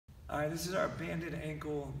All right, this is our banded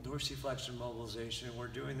ankle dorsiflexion mobilization. We're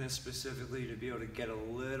doing this specifically to be able to get a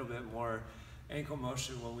little bit more ankle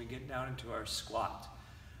motion when we get down into our squat.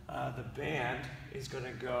 The band is going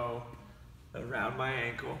to go around my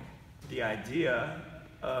ankle. The idea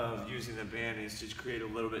of using the band is to create a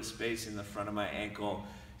little bit of space in the front of my ankle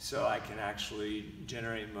so I can actually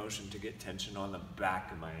generate motion to get tension on the back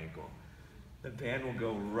of my ankle. The band will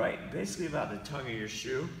go right, basically about the tongue of your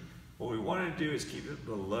shoe. What we want to do is keep it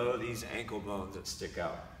below these ankle bones that stick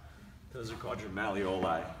out. Those are called your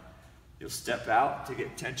malleoli. You'll step out to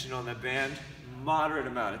get tension on the band, moderate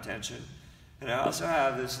amount of tension. And I also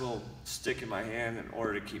have this little stick in my hand in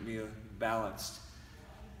order to keep me balanced.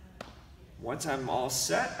 Once I'm all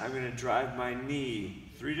set, I'm going to drive my knee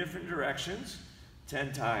 3 different directions,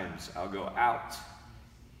 10 times. I'll go out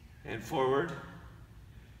and forward.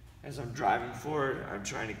 As I'm driving forward, I'm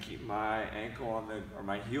trying to keep my ankle or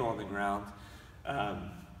my heel on the ground.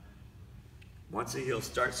 Once the heel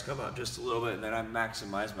starts to come out just a little bit, and then I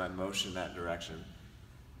maximize my motion in that direction.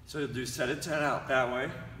 So you'll do a set of 10 out that way.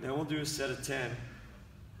 Then we'll do a set of 10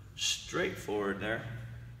 straight forward there.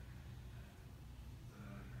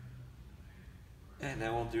 And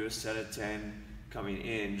then we'll do a set of 10 coming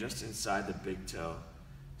in just inside the big toe.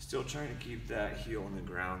 Still trying to keep that heel on the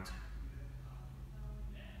ground.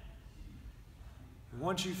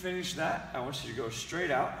 Once you finish that, I want you to go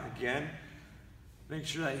straight out again. Make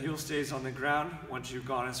sure that heel stays on the ground. Once you've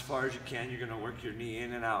gone as far as you can, you're going to work your knee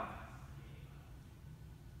in and out.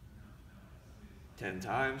 10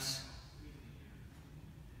 times.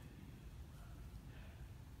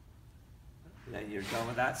 Then you're done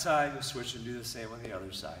with that side, you'll switch and do the same on the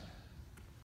other side.